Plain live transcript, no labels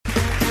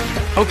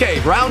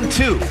Okay, round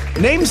two.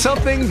 Name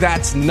something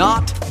that's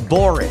not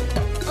boring.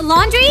 A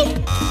laundry?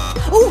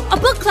 Ooh, a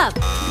book club.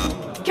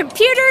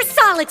 Computer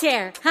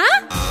solitaire,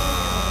 huh?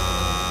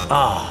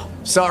 Ah,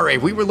 sorry,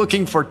 we were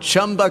looking for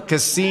Chumba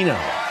Casino.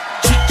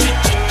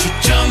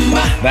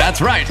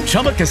 That's right,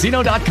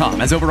 ChumbaCasino.com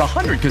has over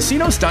 100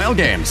 casino-style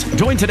games.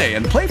 Join today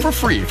and play for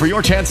free for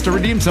your chance to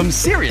redeem some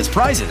serious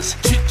prizes.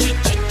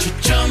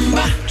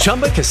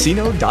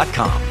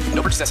 ChumbaCasino.com.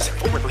 No purchase necessary.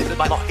 Void where prohibited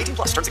by law. 18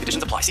 plus terms and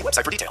conditions apply. See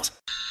website for details.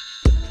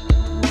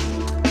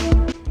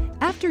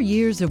 After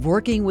years of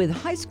working with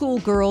high school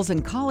girls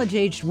and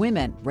college-aged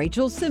women,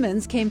 Rachel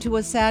Simmons came to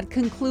a sad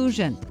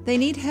conclusion. They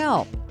need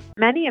help.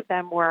 Many of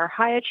them were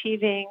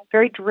high-achieving,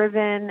 very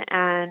driven,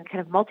 and kind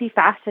of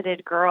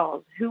multifaceted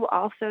girls who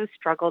also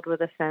struggled with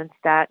a sense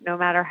that no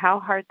matter how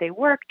hard they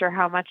worked or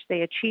how much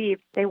they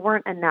achieved, they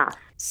weren't enough.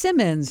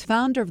 Simmons,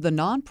 founder of the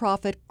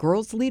nonprofit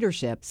Girls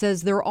Leadership,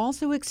 says they're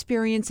also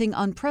experiencing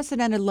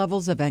unprecedented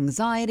levels of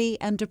anxiety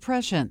and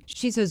depression.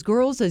 She says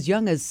girls as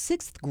young as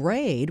 6th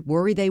grade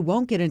worry they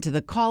won't get into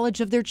the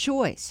college of their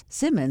choice.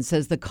 Simmons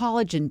says the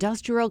college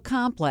industrial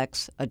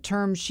complex, a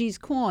term she's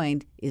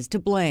coined, is to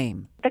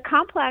blame. The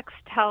complex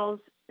tells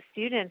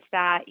students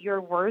that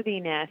your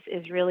worthiness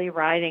is really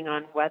riding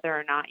on whether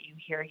or not you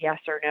hear yes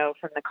or no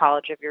from the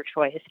college of your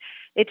choice.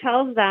 It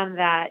tells them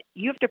that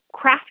you have to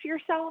craft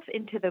yourself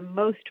into the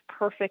most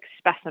perfect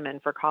specimen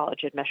for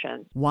college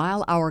admission.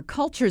 While our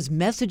culture's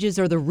messages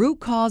are the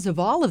root cause of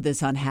all of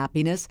this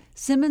unhappiness,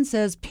 Simmons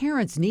says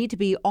parents need to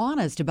be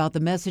honest about the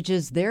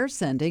messages they're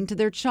sending to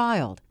their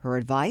child. Her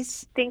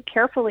advice? Think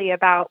carefully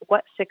about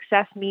what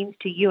success means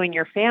to you and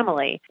your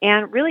family,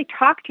 and really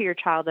talk to your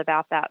child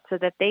about that so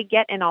that they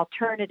get an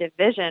alternative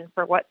vision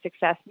for what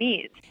success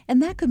means.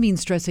 And that could mean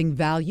stressing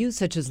values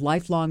such as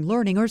lifelong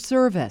learning or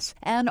service,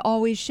 and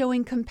always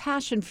showing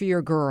compassion for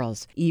your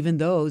girls, even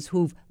those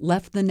who've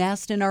left the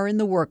nest and are in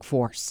the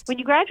workforce. When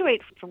you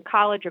graduate from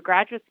college or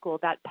graduate school,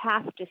 that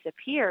path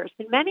disappears,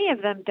 and many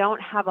of them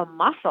don't have a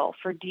muscle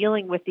for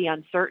dealing with the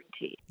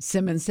uncertainty.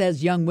 Simmons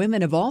says young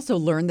women have also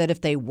learned that if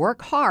they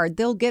work hard,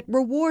 they'll get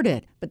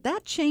rewarded. But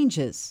that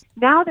changes.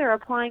 Now they're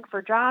applying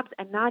for jobs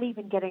and not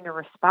even getting a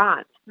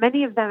response.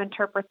 Many of them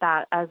interpret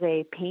that as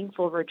a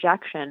painful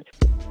rejection.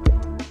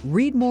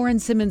 Read more in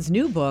Simmons'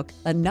 new book,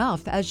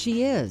 Enough as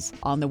She Is.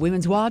 On the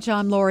Women's Watch,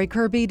 I'm Lori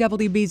Kirby,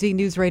 WBZ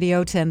News Radio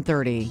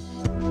 1030.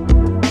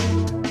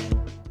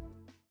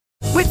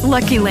 With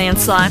Lucky Land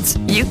Slots,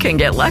 you can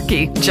get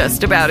lucky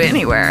just about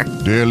anywhere.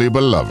 Dearly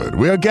beloved,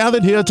 we are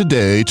gathered here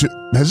today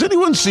to... Has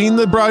anyone seen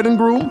the bride and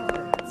groom?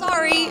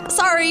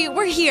 Sorry,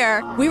 we're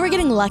here. We were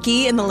getting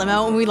lucky in the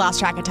limo and we lost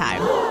track of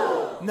time.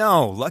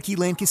 No, Lucky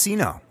Land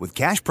Casino, with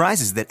cash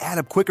prizes that add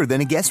up quicker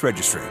than a guest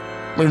registry.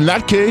 In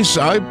that case,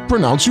 I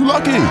pronounce you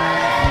lucky.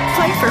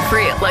 Play for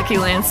free at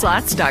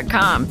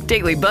LuckyLandSlots.com.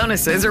 Daily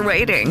bonuses are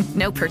waiting.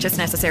 No purchase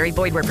necessary.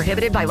 Void where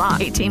prohibited by law.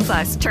 18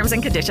 plus. Terms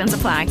and conditions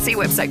apply. See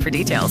website for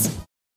details.